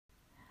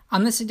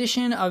On this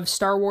edition of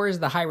Star Wars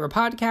The Hyra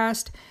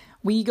Podcast,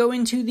 we go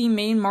into the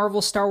main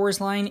Marvel Star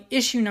Wars line,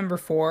 issue number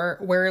 4,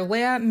 where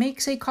Leia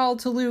makes a call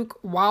to Luke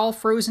while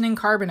frozen in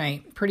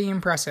carbonite. Pretty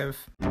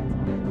impressive.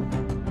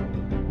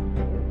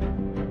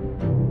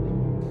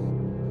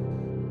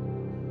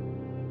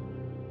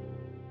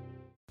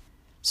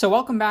 So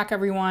welcome back,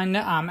 everyone.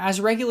 As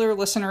regular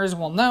listeners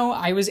will know,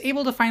 I was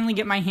able to finally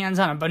get my hands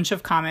on a bunch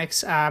of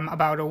comics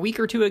about a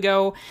week or two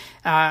ago.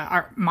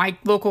 My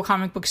local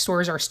comic book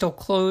stores are still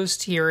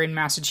closed here in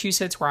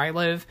Massachusetts, where I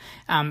live,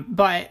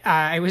 but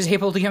I was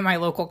able to get my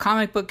local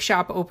comic book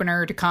shop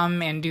opener to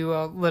come and do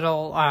a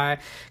little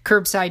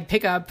curbside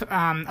pickup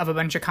of a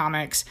bunch of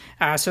comics,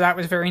 so that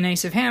was very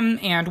nice of him.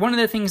 And one of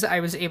the things that I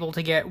was able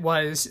to get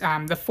was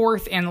the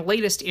 4th and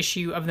latest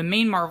issue of the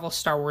main Marvel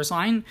Star Wars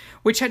line,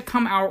 which had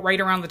come out right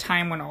around the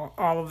time when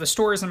all of the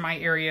stores in my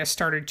area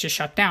started to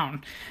shut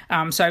down.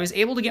 So I was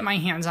able to get my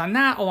hands on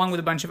that along with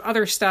a bunch of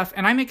other stuff,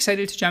 and I'm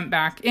excited to jump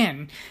back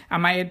in.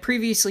 I had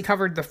previously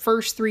covered the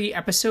first 3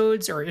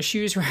 episodes, or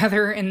issues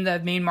rather, in the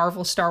main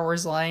Marvel Star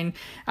Wars line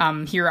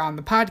here on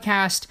the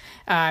podcast,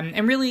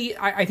 and really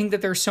I think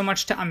that there's so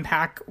much to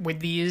unpack with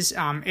these.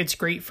 It's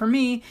great for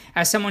me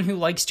as someone who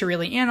likes to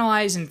really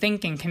analyze and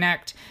think and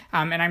connect,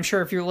 and I'm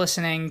sure if you're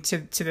listening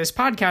to this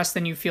podcast,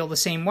 then you feel the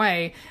same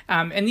way,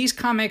 and these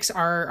comics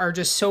are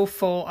just so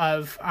full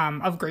of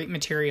great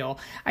material.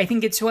 I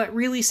think it's what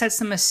really sets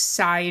them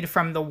aside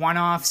from the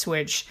one-offs,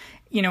 which,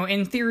 you know,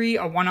 in theory,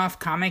 a one-off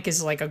comic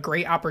is like a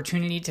great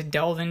opportunity to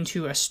delve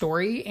into a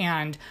story,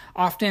 and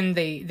often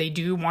they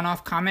do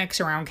one-off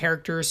comics around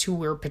characters who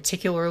we're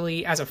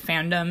particularly, as a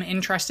fandom,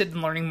 interested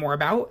in learning more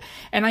about,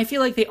 and I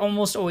feel like they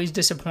almost always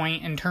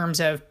disappoint in terms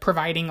of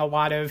providing a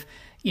lot of,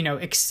 you know,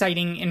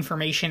 exciting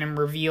information and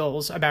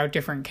reveals about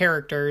different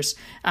characters.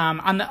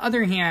 On the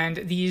other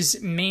hand, these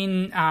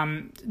main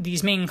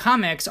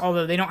comics,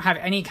 although they don't have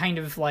any kind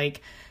of,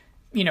 like,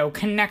 you know,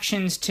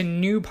 connections to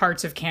new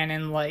parts of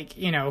canon, like,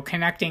 you know,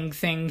 connecting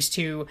things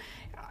to,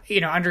 you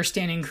know,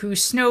 understanding who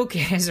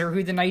Snoke is or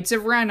who the Knights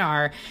of Ren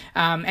are,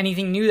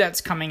 anything new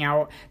that's coming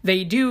out,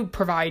 they do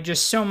provide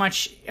just so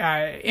much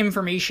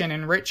information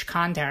and rich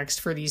context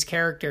for these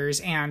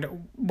characters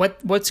and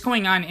what's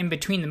going on in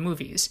between the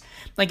movies.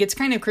 Like, it's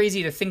kind of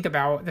crazy to think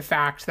about the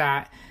fact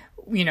that,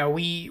 you know,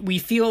 we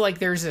feel like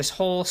there's this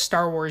whole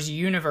Star Wars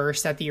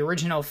universe that the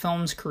original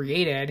films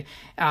created,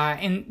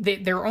 and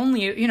they're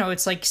only, you know,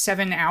 it's like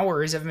 7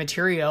 hours of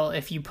material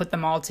if you put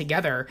them all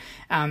together,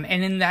 and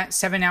in that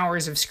 7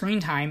 hours of screen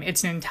time,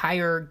 it's an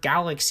entire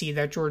galaxy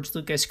that George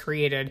Lucas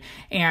created,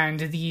 and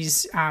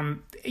these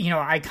you know,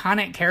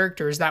 iconic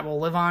characters that will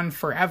live on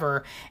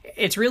forever.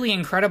 It's really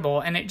incredible,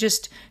 and it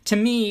just, to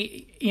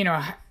me, you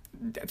know,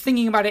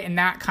 thinking about it in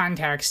that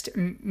context,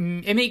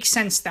 it makes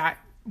sense that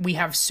we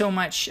have so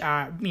much,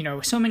 you know,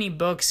 so many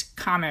books,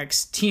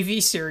 comics,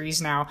 TV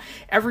series now,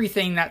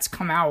 everything that's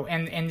come out,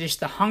 and just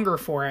the hunger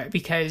for it,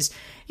 because,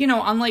 you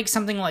know, unlike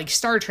something like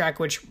Star Trek,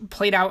 which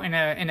played out in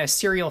a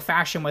serial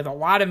fashion with a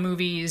lot of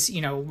movies, you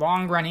know,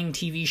 long-running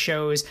TV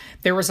shows,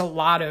 there was a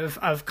lot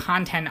of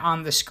content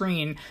on the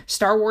screen.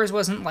 Star Wars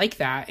wasn't like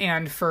that,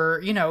 and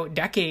for, you know,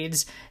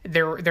 decades,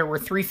 there were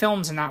 3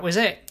 films, and that was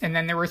it, and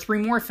then there were 3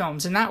 more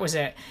films, and that was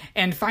it,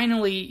 and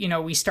finally, you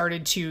know, we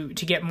started to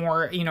get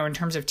more, you know, in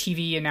terms of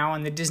TV, and now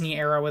in the Disney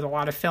era with a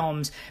lot of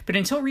films, but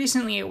until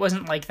recently, it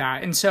wasn't like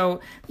that, and so,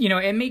 you know,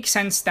 it makes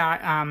sense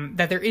that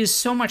that there is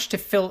so much to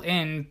fill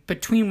in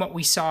between what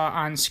we saw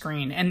on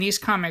screen, and these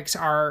comics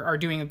are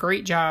doing a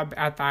great job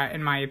at that,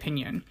 in my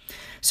opinion.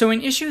 So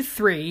in issue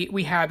 3,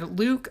 we had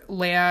Luke,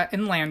 Leia,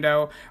 and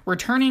Lando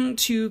returning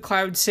to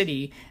Cloud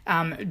City,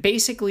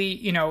 basically,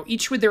 you know,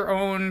 each with their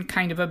own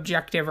kind of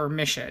objective or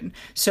mission.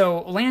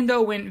 So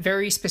Lando went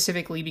very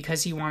specifically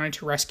because he wanted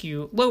to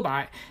rescue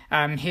Lobot,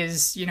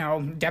 his, you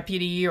know,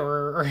 deputy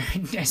or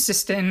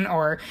assistant,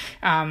 or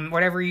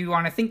whatever you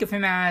want to think of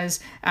him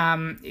as,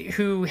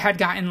 who had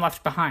gotten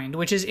left behind,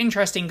 which is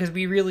interesting because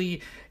we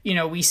really, you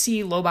know, we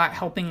see Lobot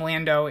helping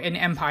Lando in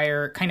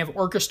Empire, kind of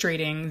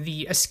orchestrating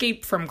the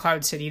escape from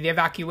Cloud City, the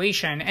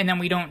evacuation, and then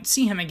we don't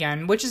see him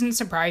again, which isn't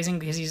surprising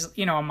because he's,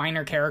 you know, a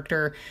minor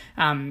character.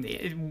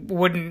 It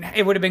would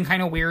have been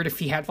kind of weird if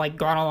he had, like,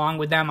 gone along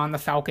with them on the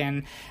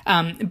Falcon,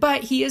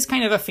 but he is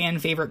kind of a fan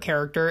favorite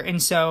character,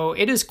 and so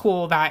it is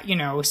cool that, you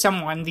know,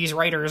 these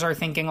writers are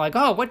thinking, like,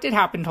 oh, what did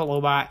happen to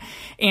Lobot?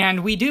 And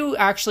we do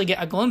actually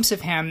get a glimpse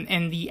of him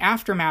in the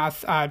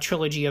Aftermath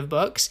trilogy of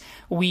books.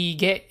 We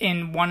get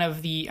in one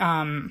of the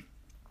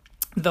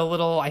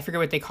little, I forget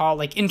what they call,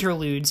 like,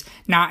 interludes,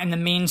 not in the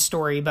main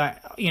story,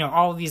 but, you know,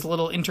 all of these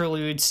little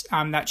interludes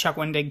that Chuck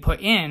Wendig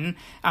put in,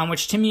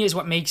 which to me is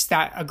what makes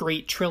that a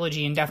great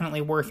trilogy and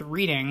definitely worth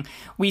reading.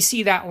 We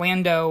see that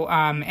Lando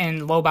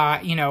and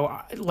Lobot, you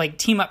know, like,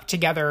 team up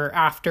together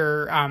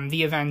after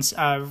the events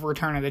of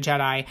Return of the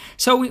Jedi.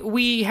 So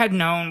we had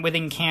known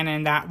within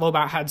canon that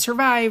Lobot had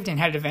survived and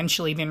had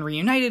eventually been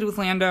reunited with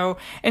Lando,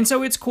 and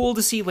so it's cool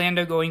to see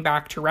Lando going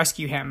back to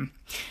rescue him.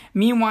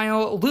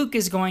 Meanwhile, Luke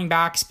is going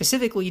back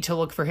specifically to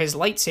look for his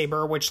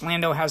lightsaber, which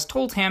Lando has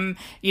told him,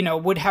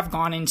 would have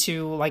gone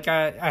into like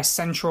a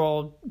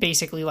central,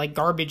 basically like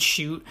garbage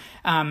chute,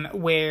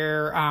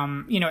 where,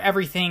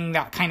 everything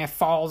that kind of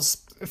falls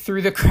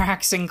through the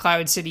cracks in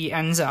Cloud City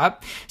ends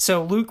up.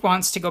 So Luke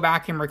wants to go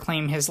back and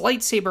reclaim his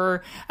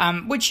lightsaber,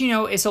 which,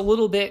 is a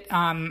little bit,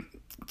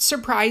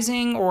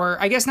 surprising,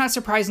 or I guess not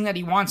surprising that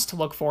he wants to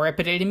look for it,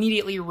 but it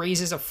immediately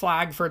raises a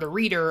flag for the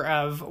reader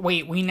of,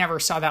 wait, we never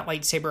saw that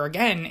lightsaber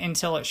again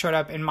until it showed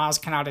up in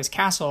Maz Kanata's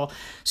castle.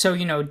 So,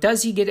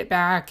 does he get it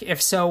back? If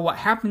so, what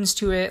happens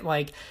to it?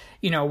 Like,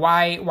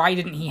 why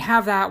didn't he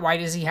have that? Why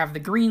does he have the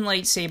green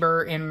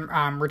lightsaber in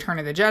Return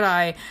of the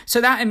Jedi? So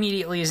that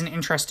immediately is an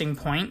interesting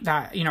point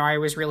that, I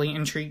was really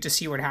intrigued to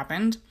see what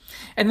happened.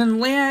 And then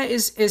Leia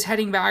is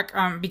heading back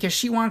because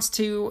she wants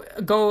to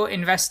go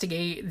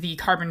investigate the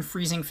carbon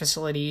freezing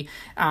facility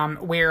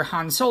where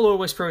Han Solo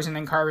was frozen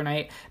in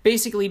carbonite,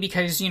 basically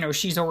because,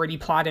 she's already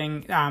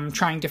plotting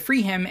trying to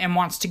free him and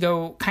wants to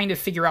go kind of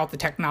figure out the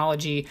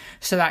technology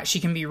so that she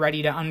can be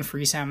ready to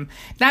unfreeze him.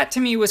 That to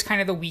me was kind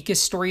of the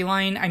weakest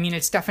storyline. I mean,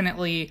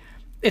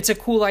 it's a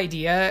cool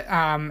idea,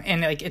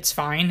 and like it's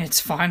fine, it's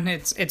fun,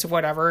 it's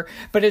whatever,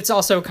 but it's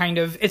also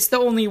it's the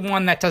only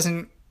one that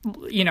doesn't,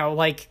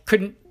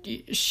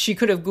 she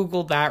could have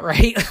Googled that,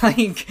 right?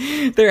 Like,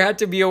 there had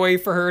to be a way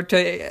for her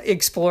to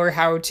explore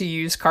how to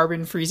use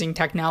carbon freezing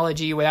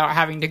technology without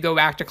having to go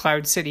back to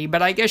Cloud City.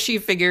 But I guess she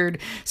figured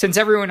since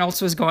everyone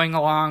else was going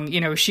along,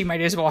 she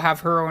might as well have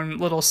her own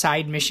little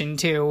side mission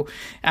too.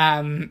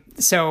 That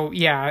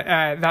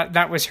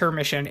was her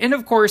mission. And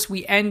of course,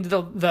 we end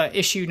the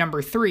issue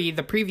number 3,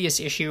 the previous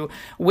issue,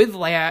 with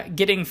Leia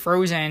getting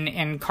frozen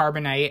in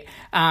carbonite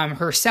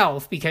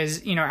herself,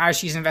 because, as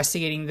she's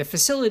investigating the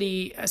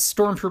facility,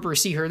 stormtroopers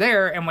see her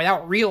there, and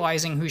without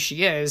realizing who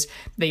she is,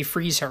 they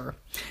freeze her.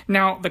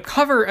 Now, the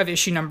cover of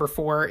issue number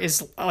 4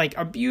 is like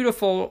a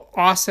beautiful,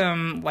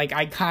 awesome, like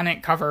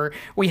iconic cover.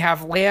 We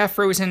have Leia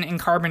frozen in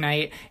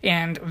carbonite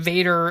and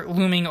Vader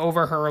looming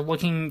over her,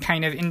 looking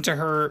kind of into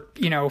her,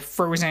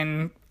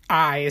 frozen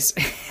eyes.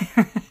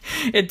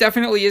 It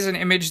definitely is an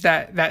image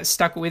that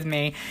stuck with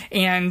me.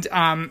 And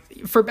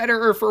for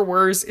better or for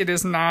worse, it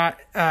is not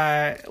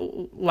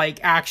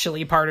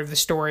actually part of the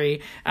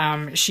story.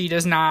 She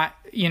does not,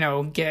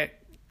 get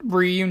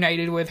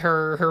reunited with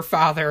her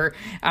father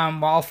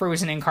while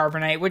frozen in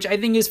carbonite, which I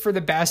think is for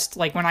the best.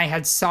 Like, when I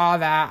had saw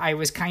that, I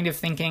was kind of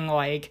thinking,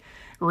 like,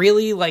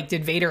 really, like,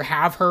 did Vader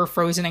have her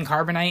frozen in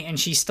carbonite and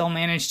she still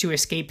managed to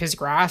escape his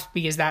grasp?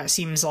 Because that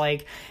seems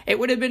like it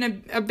would have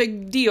been a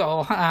big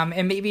deal,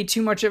 and maybe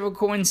too much of a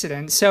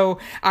coincidence. So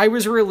I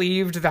was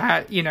relieved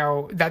that,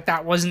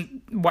 that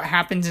wasn't what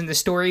happens in the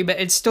story, but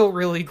it's still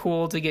really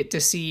cool to get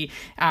to see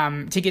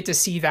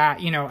that,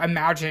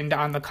 imagined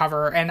on the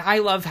cover. And I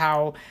love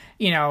how,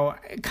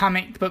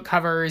 comic book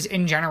covers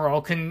in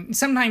general can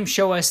sometimes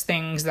show us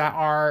things that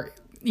are,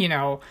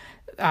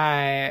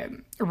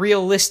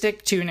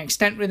 realistic to an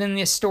extent within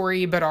this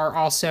story, but are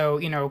also,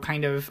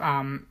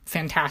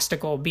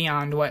 fantastical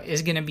beyond what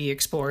is going to be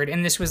explored.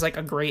 And this was like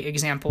a great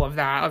example of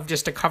that, of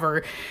just a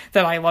cover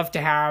that I love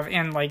to have,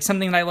 and like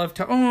something that I love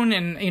to own,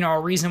 and, a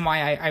reason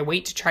why I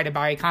wait to try to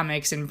buy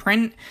comics in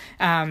print.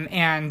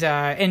 And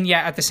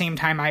yet at the same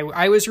time,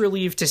 I was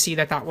relieved to see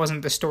that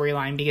wasn't the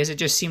storyline, because it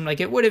just seemed like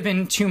it would have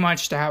been too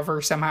much to have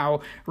her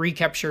somehow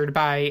recaptured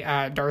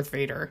by Darth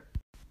Vader.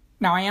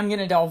 Now, I am going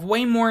to delve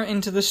way more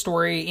into the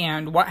story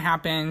and what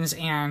happens,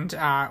 and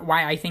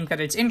why I think that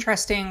it's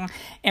interesting,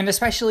 and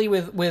especially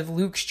with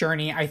Luke's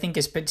journey, I think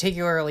is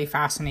particularly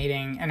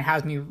fascinating and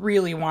has me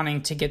really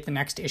wanting to get the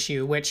next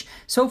issue, which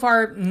so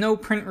far, no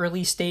print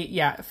release date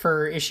yet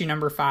for issue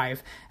number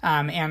 5,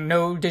 and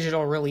no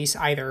digital release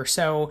either.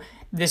 So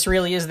this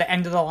really is the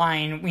end of the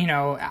line.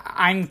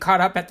 I'm caught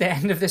up at the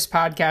end of this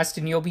podcast,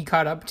 and you'll be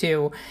caught up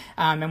too.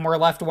 And we're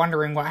left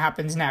wondering what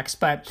happens next.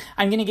 But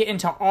I'm going to get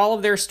into all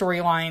of their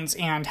storylines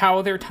and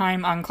how their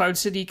time on Cloud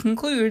City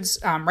concludes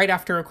right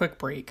after a quick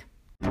break.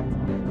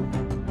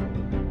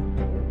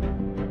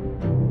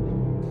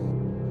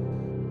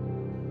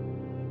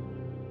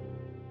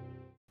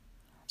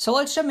 So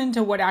let's jump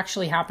into what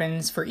actually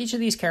happens for each of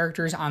these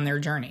characters on their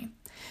journey.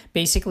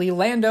 Basically,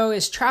 Lando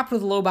is trapped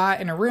with Lobot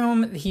in a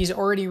room. He's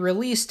already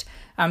released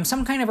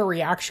some kind of a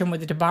reaction with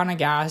the Tabana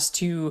gas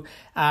to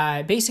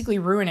basically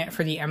ruin it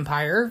for the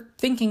Empire,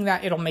 thinking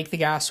that it'll make the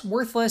gas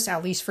worthless,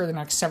 at least for the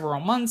next several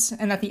months,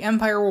 and that the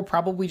Empire will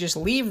probably just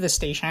leave the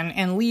station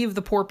and leave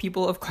the poor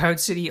people of Cloud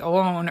City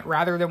alone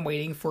rather than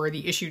waiting for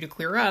the issue to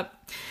clear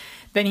up.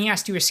 Then he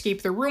has to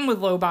escape the room with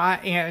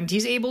Lobot, and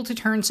he's able to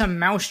turn some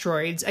mouse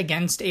droids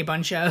against a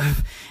bunch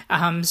of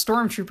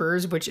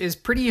stormtroopers, which is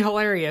pretty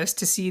hilarious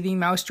to see the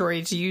mouse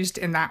droids used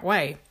in that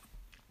way.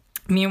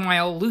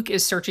 Meanwhile, Luke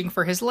is searching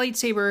for his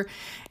lightsaber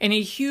in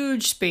a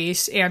huge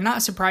space, and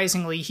not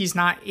surprisingly, he's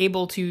not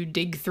able to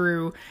dig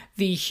through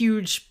the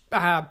huge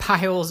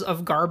piles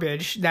of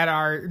garbage that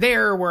are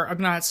there, where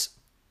Ugnaughts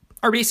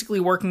are basically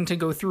working to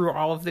go through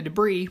all of the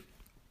debris.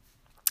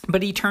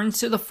 But he turns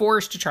to the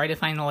Force to try to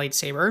find the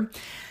lightsaber.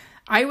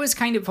 I was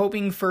kind of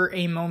hoping for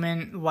a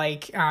moment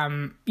like,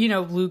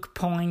 Luke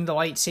pulling the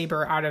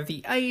lightsaber out of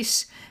the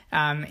ice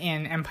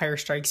in Empire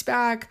Strikes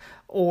Back,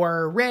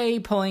 or Rey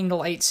pulling the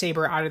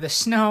lightsaber out of the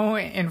snow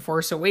in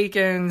Force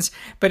Awakens.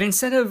 But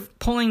instead of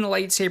pulling the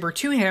lightsaber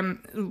to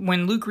him,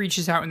 when Luke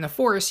reaches out in the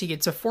Force, he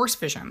gets a Force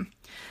vision.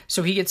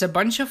 So he gets a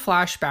bunch of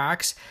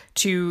flashbacks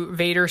to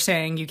Vader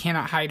saying, "You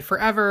cannot hide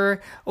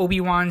forever,"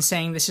 Obi-Wan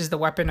saying, "This is the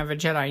weapon of a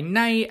Jedi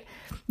Knight,"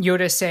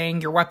 Yoda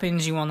saying, "Your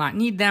weapons, you will not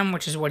need them,"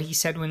 which is what he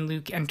said when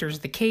Luke enters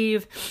the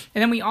cave.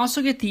 And then we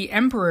also get the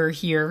Emperor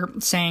here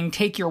saying,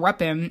 "Take your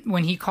weapon,"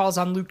 when he calls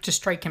on Luke to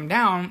strike him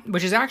down,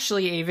 which is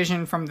actually a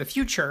vision from the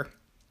future.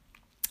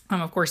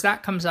 Of course,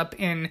 that comes up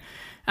in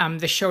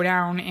the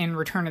showdown in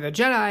Return of the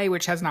Jedi,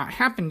 which has not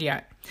happened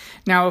yet.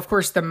 Now, of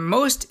course, the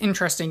most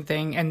interesting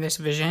thing in this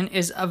vision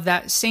is of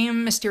that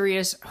same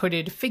mysterious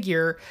hooded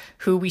figure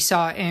who we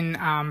saw in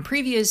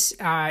previous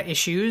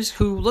issues,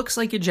 who looks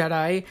like a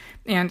Jedi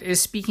and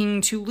is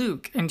speaking to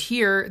Luke. And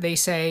here they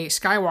say,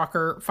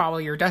 "Skywalker, follow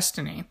your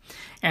destiny."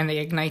 And they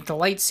ignite the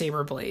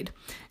lightsaber blade.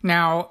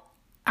 Now,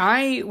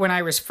 when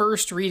I was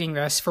first reading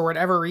this, for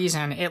whatever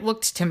reason, it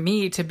looked to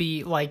me to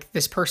be like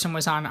this person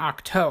was on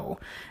Ahch-To.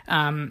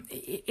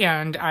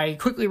 And I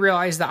quickly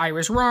realized that I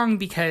was wrong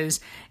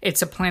because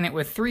it's a planet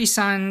with 3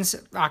 suns.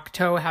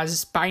 Ahch-To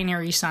has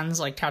binary suns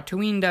like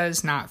Tatooine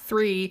does, not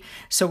 3.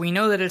 So we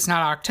know that it's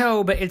not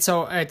Ahch-To, but it's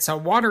a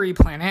watery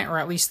planet, or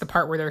at least the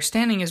part where they're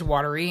standing is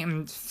watery.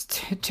 And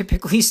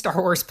typically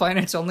Star Wars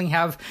planets only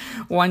have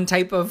one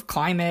type of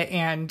climate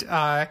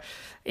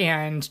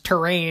and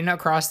terrain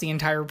across the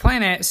entire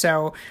planet.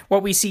 So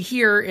what we see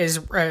here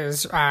is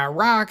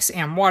rocks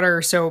and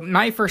water. So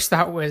my first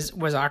thought was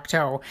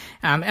Ahch-To.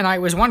 And I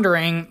was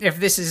wondering if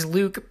this is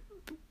Luke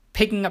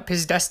picking up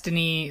his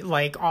destiny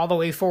like all the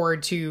way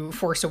forward to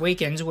Force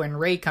Awakens when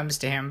Rey comes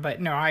to him. But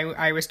no,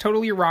 I was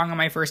totally wrong on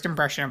my first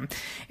impression.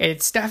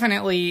 It's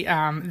definitely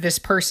this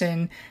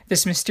person,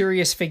 this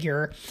mysterious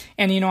figure.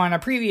 And, on a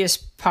previous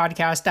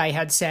podcast, I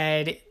had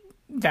said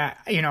that,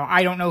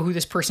 I don't know who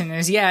this person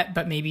is yet,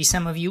 but maybe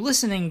some of you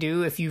listening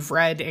do if you've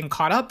read and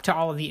caught up to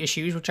all of the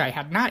issues, which I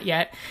had not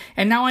yet.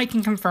 And now I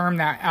can confirm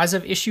that as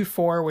of issue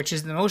 4, which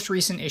is the most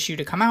recent issue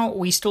to come out,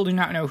 we still do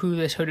not know who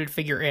this hooded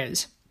figure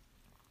is.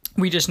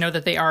 We just know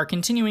that they are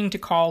continuing to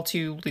call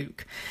to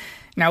Luke.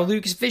 Now,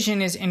 Luke's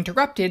vision is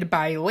interrupted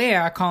by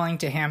Leia calling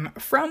to him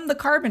from the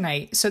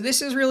carbonite. So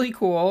this is really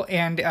cool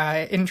and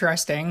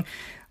interesting.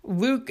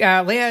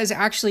 Leia is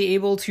actually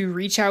able to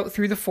reach out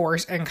through the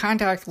Force and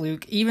contact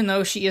Luke, even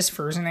though she is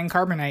frozen in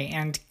carbonite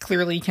and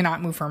clearly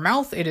cannot move her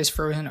mouth. It is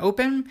frozen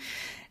open.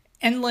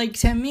 And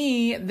to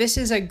me, this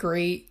is a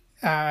great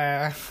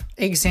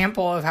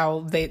example of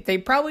how they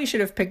probably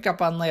should have picked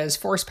up on Leia's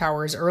Force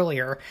powers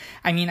earlier.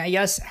 I mean, I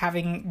guess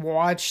having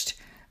watched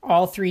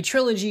all 3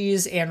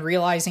 trilogies and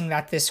realizing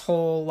that this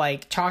whole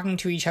talking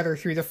to each other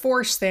through the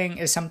Force thing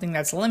is something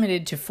that's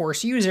limited to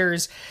Force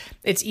users,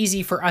 it's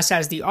easy for us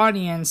as the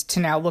audience to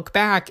now look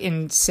back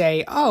and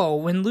say, oh,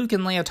 when Luke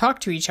and Leia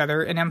talked to each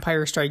other in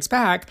Empire Strikes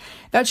Back,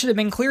 that should have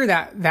been clear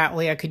that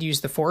Leia could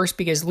use the Force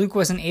because Luke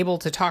wasn't able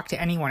to talk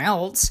to anyone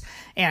else,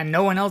 and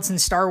no one else in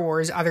Star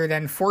Wars other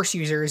than Force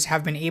users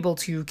have been able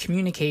to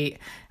communicate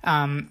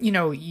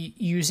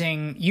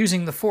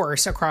using the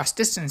Force across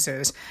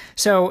distances.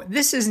 So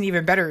this is an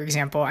even better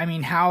example. I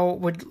mean, how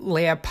would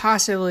Leia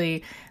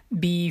possibly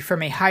be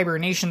from a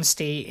hibernation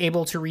state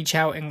able to reach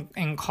out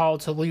and call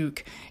to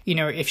Luke,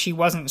 if she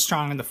wasn't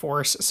strong in the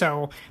Force?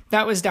 So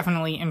that was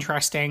definitely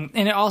interesting.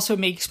 And it also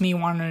makes me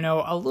want to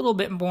know a little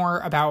bit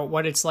more about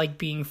what it's like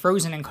being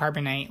frozen in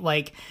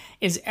carbonite.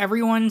 Is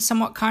everyone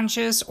somewhat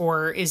conscious,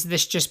 or is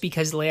this just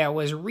because Leia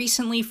was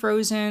recently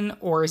frozen,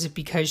 or is it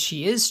because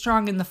she is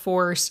strong in the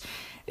Force?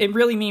 It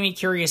really made me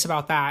curious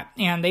about that,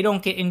 and they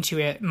don't get into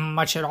it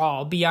much at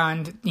all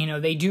beyond,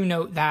 they do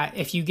note that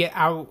if you get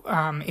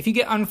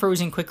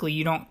unfrozen quickly,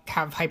 you don't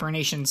have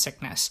hibernation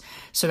sickness.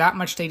 So that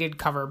much they did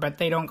cover, but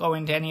they don't go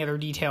into any other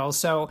details.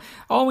 So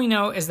all we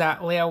know is that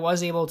Leia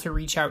was able to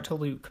reach out to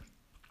Luke.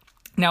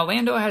 Now,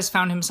 Lando has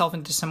found himself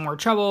into some more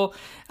trouble,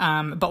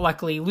 but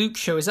luckily Luke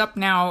shows up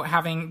now,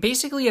 having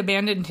basically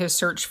abandoned his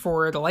search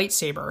for the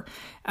lightsaber.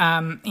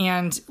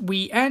 And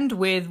we end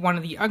with one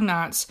of the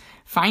Ugnaughts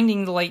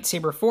finding the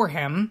lightsaber for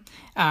him,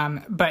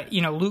 but,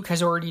 Luke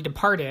has already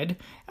departed.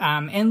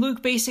 And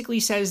Luke basically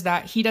says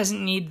that he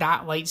doesn't need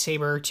that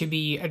lightsaber to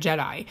be a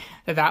Jedi,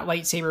 that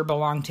lightsaber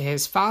belonged to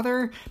his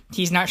father.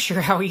 He's not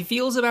sure how he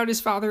feels about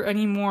his father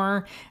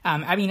anymore.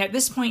 At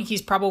this point,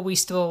 he's probably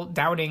still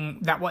doubting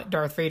that what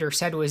Darth Vader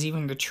said was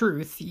even the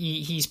truth.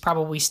 He's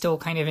probably still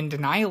kind of in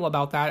denial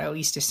about that, at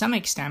least to some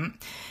extent.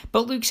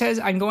 But Luke says,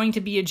 I'm going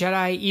to be a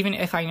Jedi even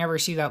if I never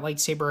see that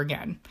lightsaber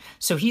again.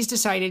 So he's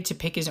decided to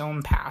pick his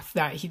own path,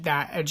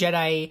 that a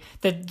Jedi,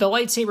 that the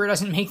lightsaber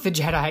doesn't make the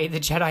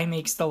Jedi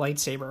makes the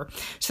lightsaber.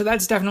 So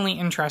that's definitely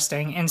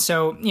interesting. And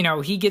so,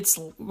 he gets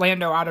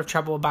Lando out of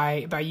trouble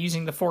by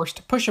using the Force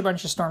to push a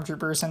bunch of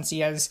stormtroopers since he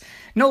has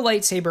no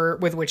lightsaber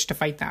with which to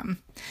fight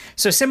them.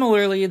 So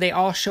similarly, they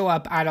all show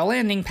up at a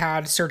landing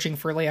pad searching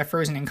for Leia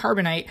frozen in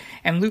carbonite,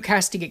 and Luke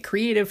has to get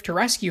creative to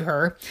rescue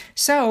her.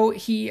 So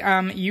he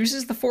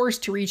uses the Force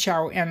to reach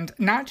out and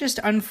not just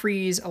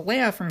unfreeze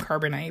Leia from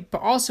carbonite,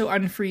 but also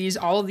unfreeze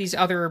all of these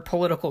other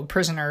political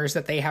prisoners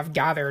that they have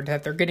gathered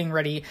that they're getting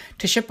ready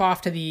to ship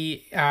off to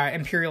the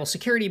Imperial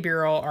Security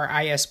Bureau, or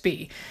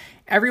ISB.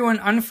 Everyone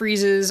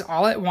unfreezes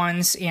all at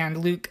once, and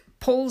Luke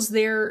pulls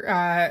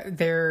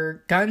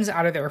their guns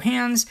out of their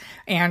hands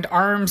and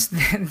arms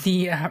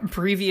the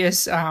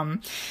previous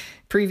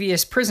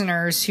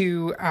prisoners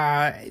who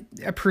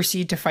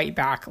proceed to fight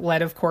back,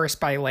 led, of course,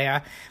 by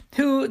Leia,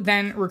 who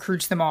then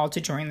recruits them all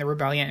to join the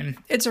rebellion.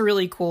 It's a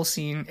really cool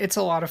scene. It's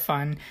a lot of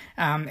fun.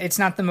 It's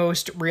not the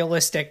most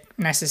realistic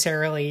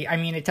necessarily. I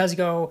mean, it does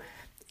go,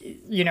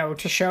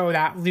 to show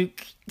that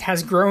Luke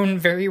has grown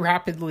very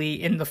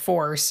rapidly in the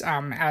Force,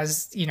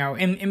 as,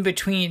 in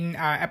between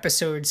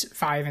episodes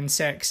 5 and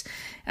 6.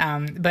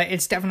 But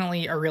it's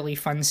definitely a really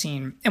fun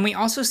scene. And we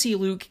also see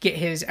Luke get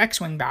his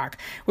X-Wing back,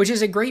 which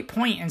is a great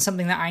point, and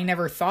something that I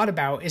never thought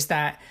about is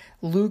that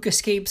Luke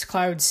escapes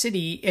Cloud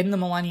City in the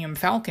Millennium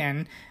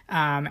Falcon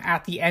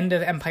at the end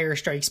of Empire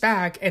Strikes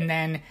Back, and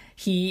then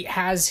he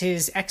has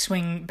his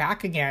X-Wing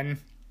back again,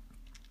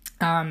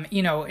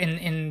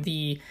 in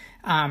the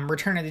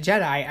Return of the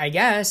Jedi, I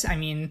guess. I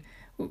mean,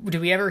 do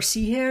we ever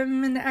see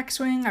him in the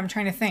X-Wing? I'm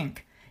trying to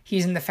think.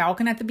 He's in the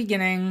Falcon at the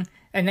beginning,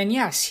 and then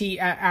yes, he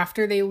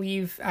after they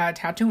leave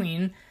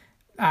Tatooine,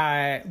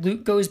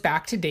 Luke goes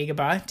back to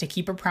Dagobah to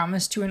keep a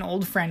promise to an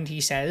old friend,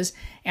 he says,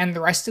 and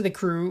the rest of the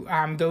crew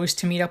goes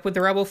to meet up with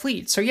the Rebel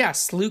fleet. So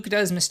yes, Luke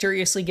does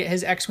mysteriously get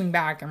his X-Wing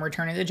back in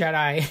Return of the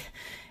Jedi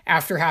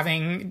after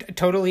having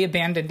totally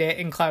abandoned it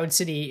in Cloud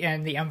City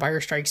and The Empire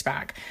Strikes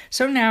Back.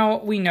 So now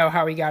we know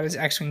how he got his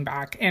X-Wing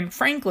back. And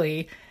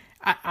frankly,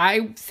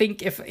 I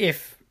think if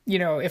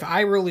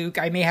I were Luke,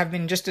 I may have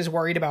been just as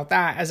worried about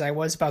that as I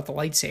was about the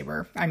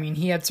lightsaber. I mean,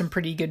 he had some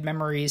pretty good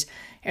memories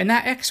in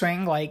that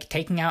X-Wing, like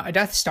taking out a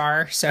Death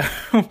Star. So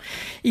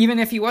even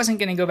if he wasn't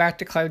going to go back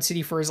to Cloud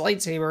City for his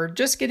lightsaber,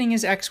 just getting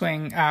his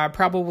X-Wing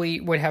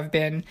probably would have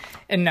been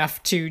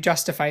enough to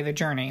justify the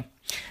journey.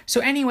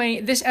 So anyway,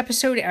 this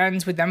episode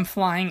ends with them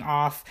flying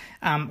off.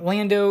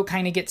 Lando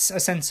kind of gets a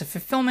sense of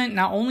fulfillment,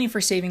 not only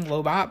for saving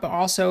Lobot, but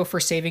also for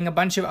saving a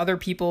bunch of other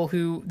people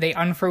who they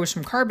unfroze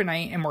from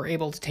carbonite and were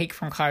able to take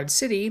from Cloud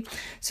City.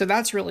 So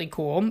that's really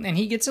cool. And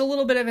he gets a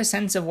little bit of a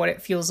sense of what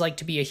it feels like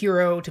to be a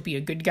hero, to be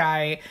a good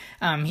guy.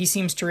 He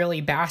seems to really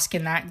bask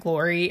in that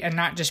glory, and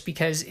not just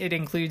because it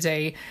includes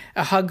a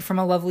hug from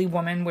a lovely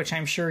woman, which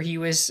I'm sure he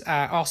was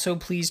also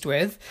pleased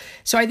with.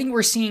 So I think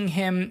we're seeing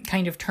him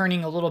kind of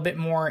turning a little bit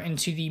more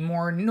into the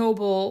more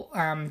noble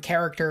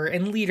character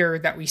and leader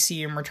that we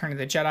see in Return of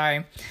the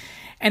Jedi.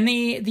 And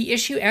the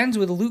issue ends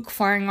with Luke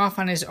flying off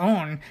on his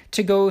own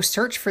to go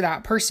search for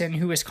that person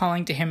who is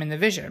calling to him in the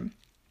vision.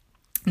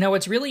 Now,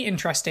 what's really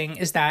interesting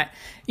is that,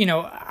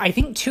 I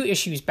think 2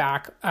 issues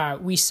back,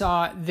 we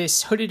saw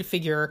this hooded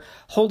figure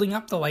holding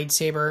up the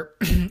lightsaber,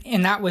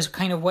 and that was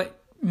kind of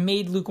what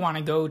made Luke want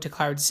to go to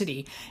Cloud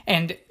City.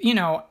 And,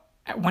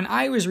 when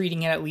I was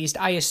reading it, at least,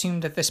 I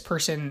assumed that this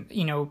person,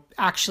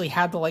 actually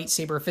had the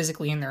lightsaber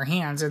physically in their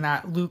hands, and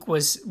that Luke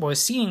was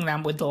seeing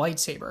them with the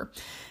lightsaber.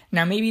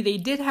 Now, maybe they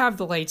did have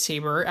the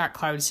lightsaber at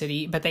Cloud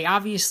City, but they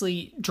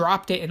obviously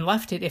dropped it and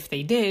left it if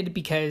they did,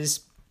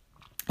 because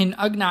and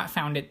Ugnaught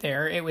found it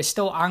there. It was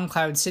still on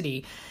Cloud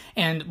City.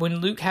 And when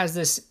Luke has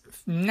this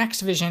next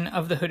vision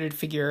of the hooded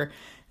figure,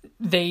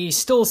 they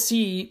still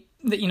see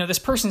that, this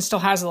person still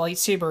has a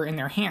lightsaber in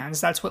their hands.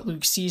 That's what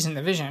Luke sees in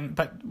the vision.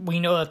 But we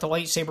know that the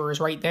lightsaber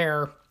is right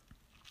there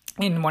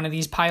in one of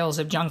these piles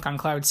of junk on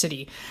Cloud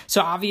City.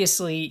 So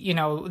obviously,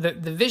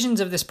 the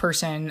visions of this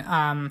person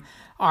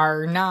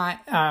are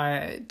not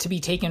to be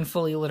taken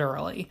fully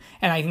literally.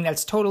 And I think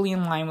that's totally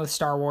in line with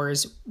Star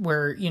Wars,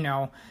 where,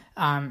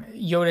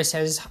 Yoda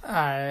says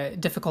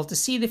difficult to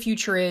see the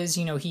future is.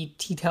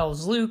 He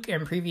tells Luke,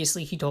 and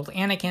previously he told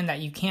Anakin, that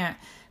you can't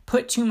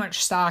put too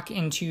much stock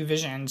into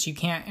visions. You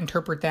can't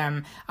interpret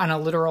them on a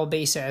literal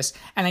basis.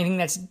 And I think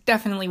that's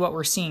definitely what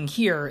we're seeing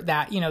here,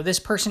 that, this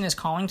person is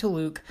calling to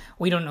Luke.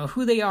 We don't know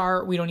who they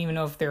are. We don't even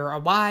know if they're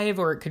alive,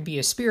 or it could be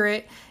a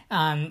spirit.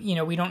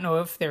 We don't know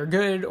if they're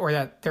good or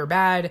that they're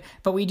bad,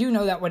 but we do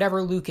know that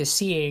whatever Luke is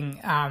seeing,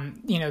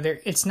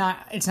 it's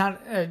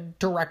not a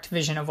direct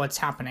vision of what's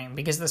happening,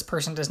 because this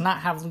person does not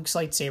have Luke's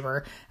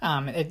lightsaber.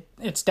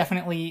 It's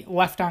definitely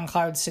left on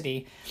Cloud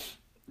City.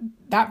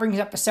 That brings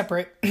up a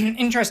separate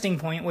interesting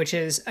point, which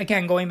is,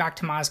 again, going back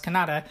to Maz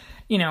Kanata,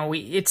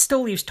 it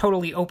still leaves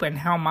totally open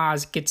how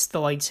Maz gets the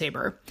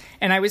lightsaber.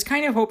 And I was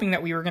kind of hoping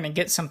that we were going to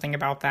get something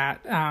about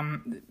that.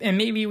 And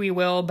maybe we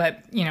will,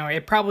 but,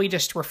 it probably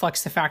just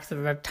reflects the fact that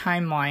the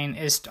timeline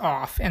is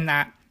off, and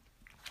that,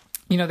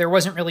 there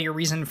wasn't really a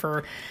reason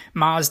for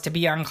Maz to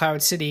be on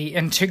Cloud City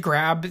and to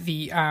grab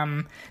the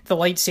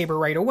lightsaber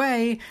right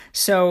away,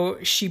 so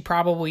she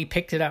probably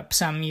picked it up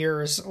some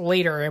years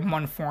later in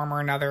one form or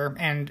another,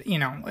 and,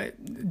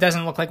 it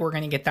doesn't look like we're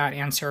going to get that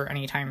answer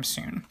anytime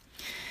soon.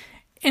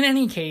 In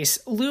any case,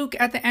 Luke,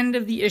 at the end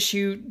of the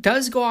issue,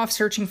 does go off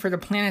searching for the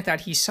planet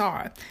that he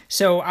saw.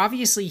 So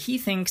obviously he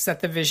thinks that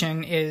the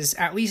vision is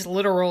at least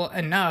literal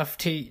enough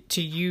to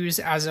use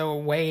as a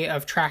way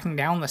of tracking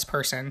down this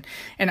person.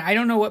 And I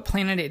don't know what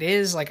planet it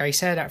is. Like I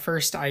said, at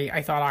first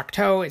I thought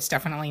Octo. It's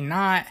definitely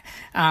not.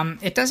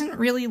 It doesn't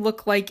really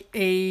look like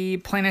a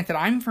planet that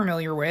I'm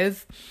familiar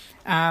with.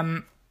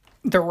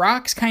 The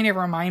rocks kind of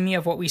remind me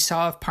of what we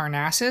saw of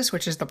Parnassus,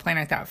 which is the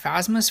planet that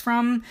Phasma's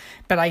from,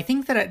 but I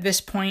think that at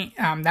this point,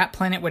 that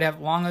planet would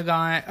have long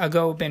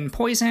ago been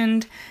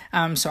poisoned,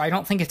 so I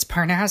don't think it's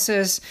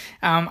Parnassus.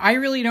 I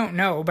really don't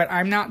know, but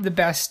I'm not the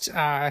best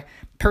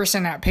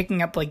person at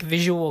picking up like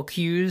visual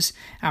cues.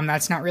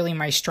 That's not really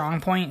my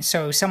strong point,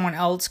 so someone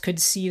else could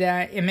see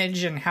that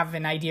image and have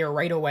an idea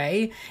right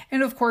away,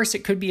 and of course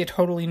it could be a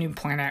totally new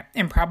planet,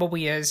 and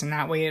probably is, and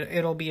that way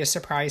it'll be a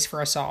surprise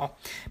for us all.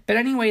 But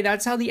anyway,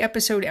 that's how the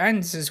episode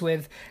ends, is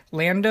with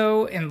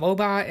Lando and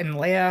Lobot and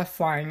Leia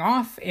flying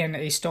off in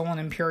a stolen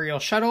Imperial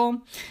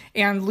shuttle,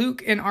 and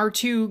Luke and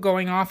R2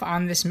 going off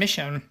on this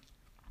mission.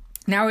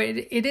 Now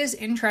it is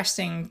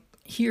interesting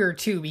here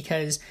too,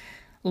 because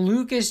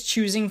Luke is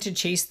choosing to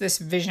chase this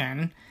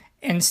vision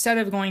instead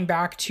of going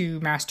back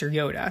to Master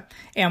Yoda.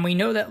 And we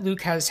know that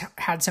Luke has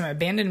had some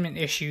abandonment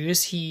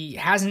issues. He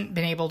hasn't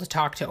been able to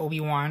talk to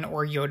Obi-Wan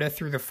or Yoda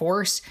through the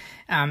Force,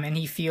 and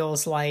he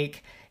feels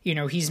like,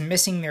 he's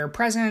missing their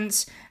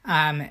presence.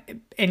 And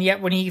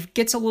yet when he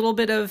gets a little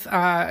bit of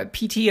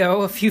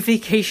PTO, a few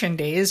vacation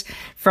days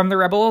from the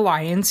Rebel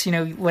Alliance,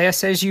 Leia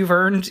says you've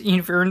earned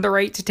the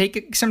right to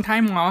take some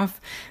time off.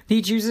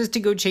 He chooses to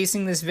go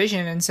chasing this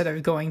vision instead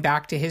of going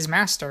back to his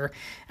master.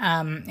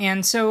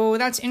 And so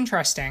that's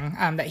interesting,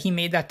 that he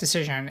made that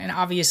decision. And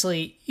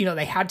obviously,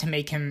 they had to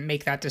make him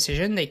make that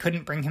decision. They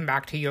couldn't bring him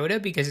back to Yoda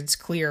because it's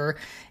clear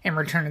in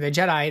Return of the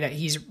Jedi that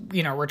he's,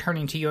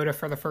 returning to Yoda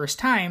for the first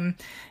time.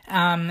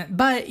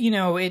 But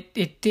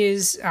it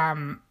is,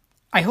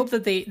 I hope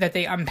that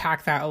they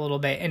unpack that a little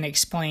bit and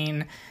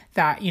explain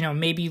that,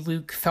 maybe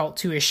Luke felt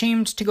too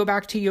ashamed to go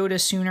back to Yoda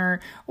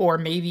sooner, or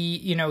maybe,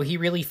 he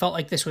really felt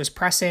like this was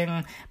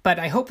pressing. But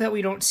I hope that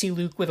we don't see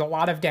Luke with a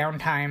lot of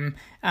downtime,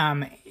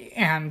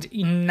 and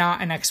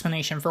not an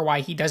explanation for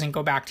why he doesn't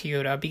go back to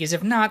Yoda, because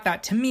if not,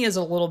 that to me is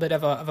a little bit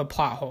of a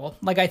plot hole.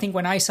 Like, I think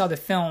when I saw the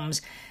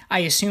films, I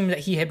assumed that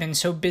he had been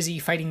so busy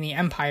fighting the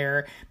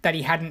Empire that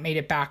he hadn't made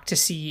it back to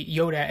see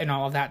Yoda in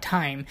all of that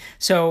time.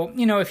 So,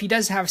 if he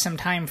does have some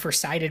time for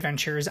side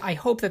adventures, I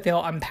hope that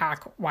they'll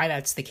unpack why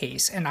that's the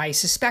case. And I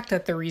suspect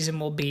that the reason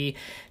will be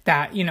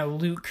that,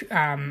 Luke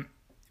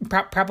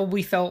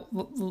probably felt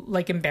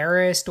like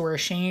embarrassed or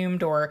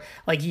ashamed, or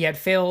like he had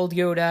failed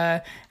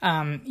Yoda.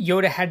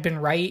 Yoda had been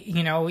right.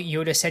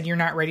 Yoda said, "You're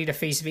not ready to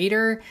face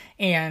Vader,"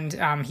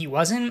 and he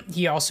wasn't.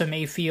 He also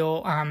may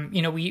feel,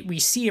 we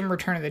see in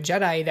Return of the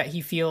Jedi that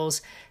he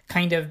feels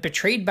kind of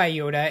betrayed by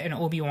Yoda and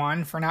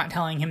Obi-Wan for not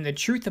telling him the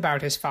truth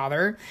about his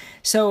father.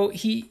 So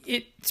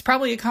it's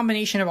probably a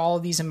combination of all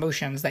of these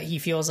emotions that he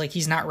feels like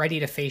he's not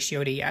ready to face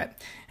Yoda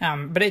yet.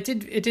 But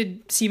it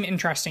did seem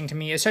interesting to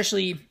me,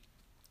 especially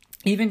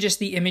even just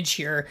the image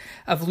here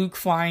of Luke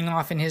flying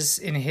off in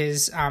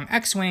his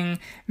X-Wing.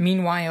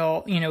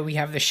 Meanwhile, we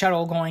have the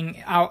shuttle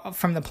going out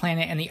from the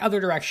planet in the other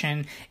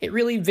direction. It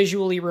really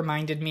visually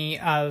reminded me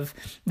of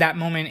that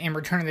moment in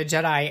Return of the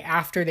Jedi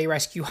after they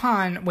rescue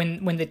Han,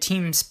 when the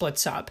team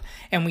splits up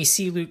and we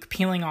see Luke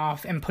peeling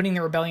off and putting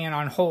the rebellion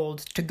on hold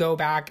to go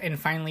back and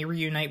finally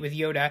reunite with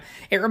Yoda.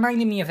 It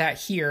reminded me of that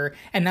here,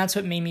 and that's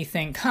what made me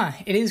think,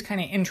 it is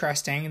kind of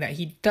interesting that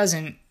he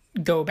doesn't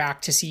go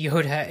back to see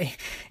Yoda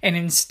and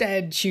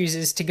instead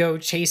chooses to go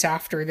chase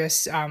after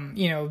this,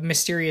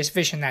 mysterious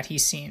vision that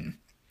he's seen.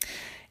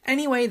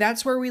 Anyway,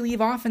 that's where we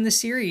leave off in the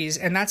series,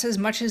 and that's as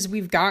much as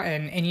we've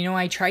gotten. And,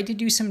 I tried to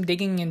do some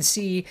digging and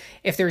see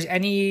if there's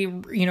any,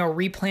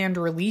 replanned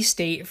release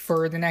date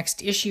for the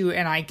next issue,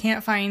 and I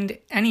can't find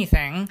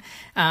anything.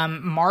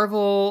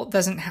 Marvel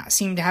doesn't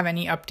seem to have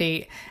any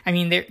update. I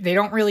mean, they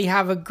don't really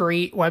have a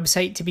great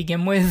website to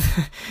begin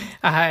with,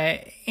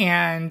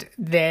 and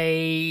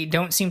they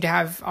don't seem to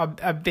have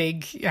a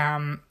big,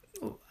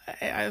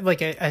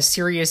 a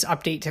serious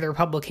update to their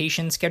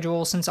publication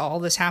schedule since all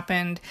this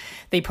happened.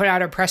 They put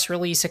out a press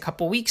release a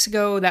couple weeks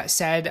ago that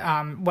said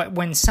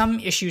when some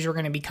issues were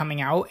going to be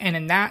coming out, and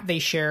in that they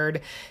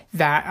shared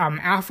that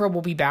Afra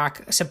will be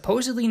back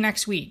supposedly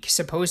next week,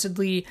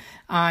 supposedly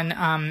on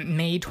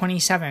May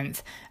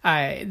 27th.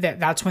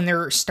 That's when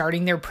they're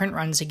starting their print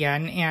runs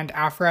again, and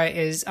Afra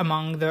is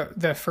among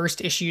the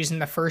first issues in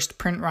the first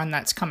print run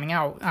that's coming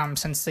out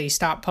since they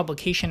stopped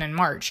publication in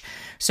March.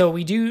 So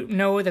we do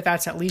know that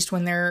that's at least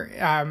when they're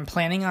are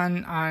planning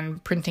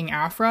on printing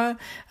Afra.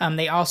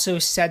 They also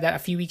said that a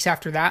few weeks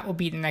after that will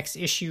be the next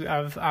issue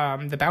of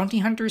the Bounty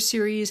Hunters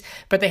series,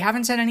 but they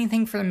haven't said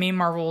anything for the main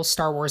Marvel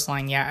Star Wars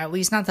line yet, at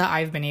least not that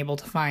I've been able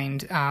to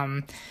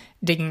find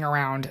digging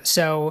around.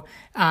 So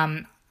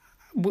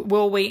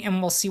we'll wait and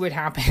we'll see what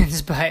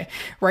happens. But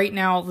right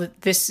now,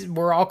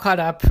 we're all caught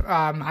up.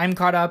 I'm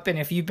caught up, and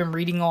if you've been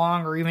reading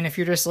along, or even if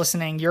you're just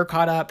listening, you're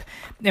caught up,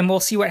 and we'll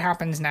see what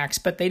happens next.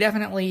 But they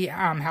definitely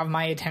have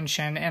my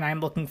attention, and I'm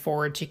looking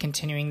forward to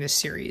continuing this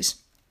series.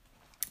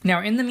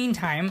 Now, in the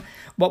meantime,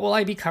 what will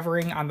I be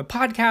covering on the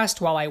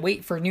podcast while I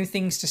wait for new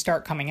things to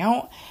start coming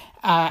out?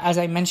 As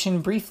I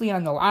mentioned briefly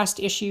on the last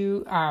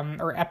issue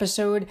or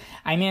episode,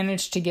 I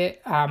managed to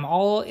get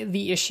all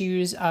the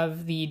issues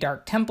of the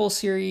Dark Temple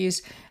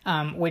series,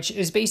 which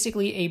is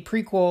basically a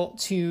prequel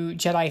to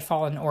Jedi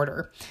Fallen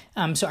Order.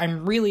 So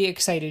I'm really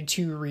excited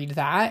to read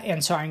that,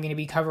 and so I'm going to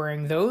be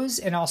covering those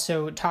and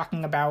also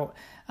talking about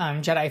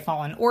Jedi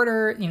Fallen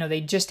Order.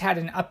 They just had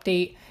an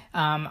update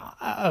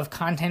of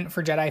content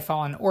for Jedi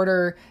Fallen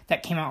Order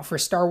that came out for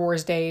Star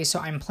Wars Day, so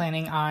I'm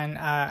planning on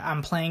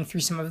I'm playing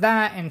through some of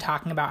that and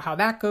talking about how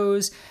that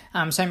goes.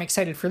 So I'm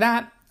excited for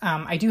that.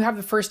 I do have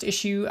the first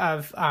issue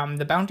of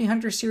the Bounty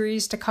Hunter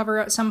series to cover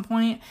at some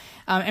point,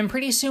 and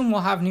pretty soon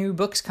we'll have new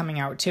books coming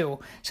out too.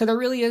 So there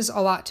really is a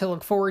lot to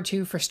look forward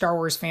to for Star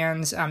Wars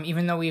fans,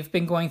 even though we've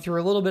been going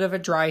through a little bit of a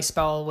dry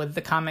spell with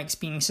the comics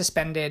being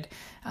suspended.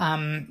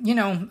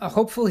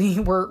 Hopefully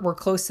we're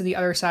close to the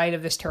other side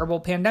of this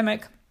terrible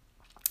pandemic.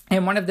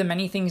 And one of the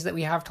many things that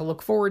we have to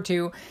look forward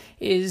to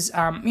is,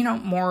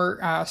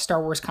 more Star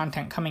Wars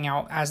content coming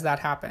out as that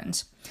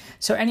happens.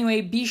 So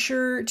anyway, be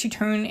sure to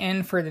tune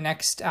in for the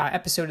next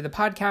episode of the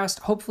podcast.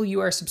 Hopefully you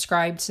are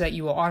subscribed so that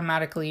you will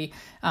automatically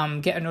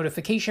get a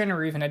notification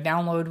or even a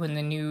download when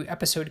the new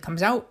episode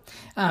comes out.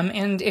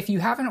 And if you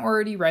haven't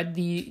already read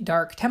the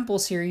Dark Temple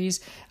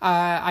series,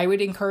 I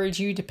would encourage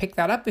you to pick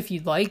that up if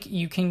you'd like.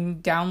 You can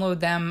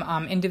download them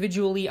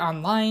individually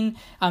online.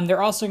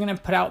 They're also going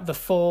to put out the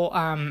full,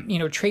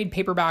 trade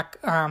paperback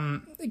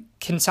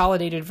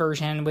consolidated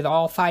version with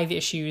all 5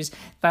 issues.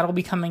 That'll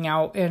be coming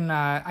out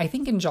I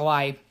think in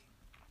July.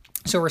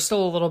 So we're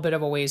still a little bit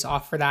of a ways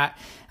off for that.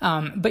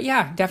 But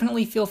yeah,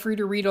 definitely feel free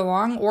to read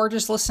along or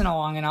just listen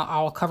along, and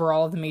I'll cover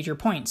all of the major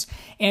points.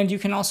 And you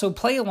can also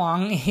play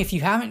along if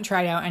you haven't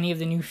tried out any of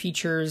the new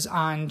features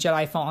on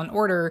Jedi Fallen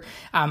Order.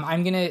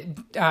 I'm going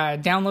to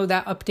download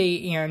that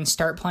update and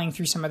start playing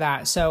through some of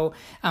that. So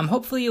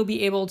hopefully you'll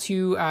be able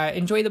to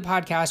enjoy the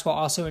podcast while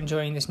also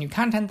enjoying this new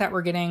content that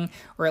we're getting,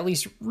 or at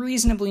least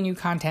reasonably new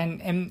content.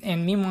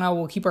 And meanwhile,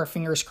 we'll keep our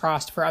fingers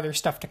crossed for other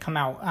stuff to come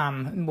out.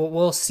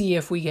 We'll see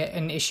if we get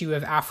an issue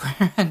of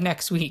Afra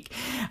next week.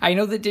 I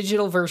know the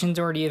digital version's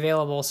already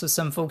available, so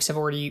some folks have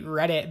already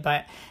read it,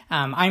 but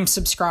I'm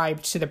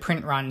subscribed to the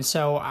print run,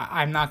 so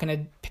I'm not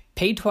going to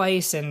pay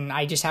twice, and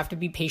I just have to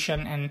be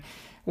patient and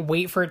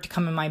wait for it to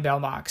come in my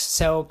mailbox.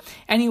 So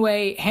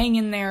anyway, hang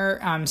in there,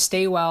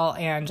 stay well,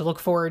 and look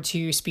forward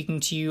to speaking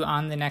to you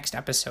on the next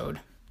episode.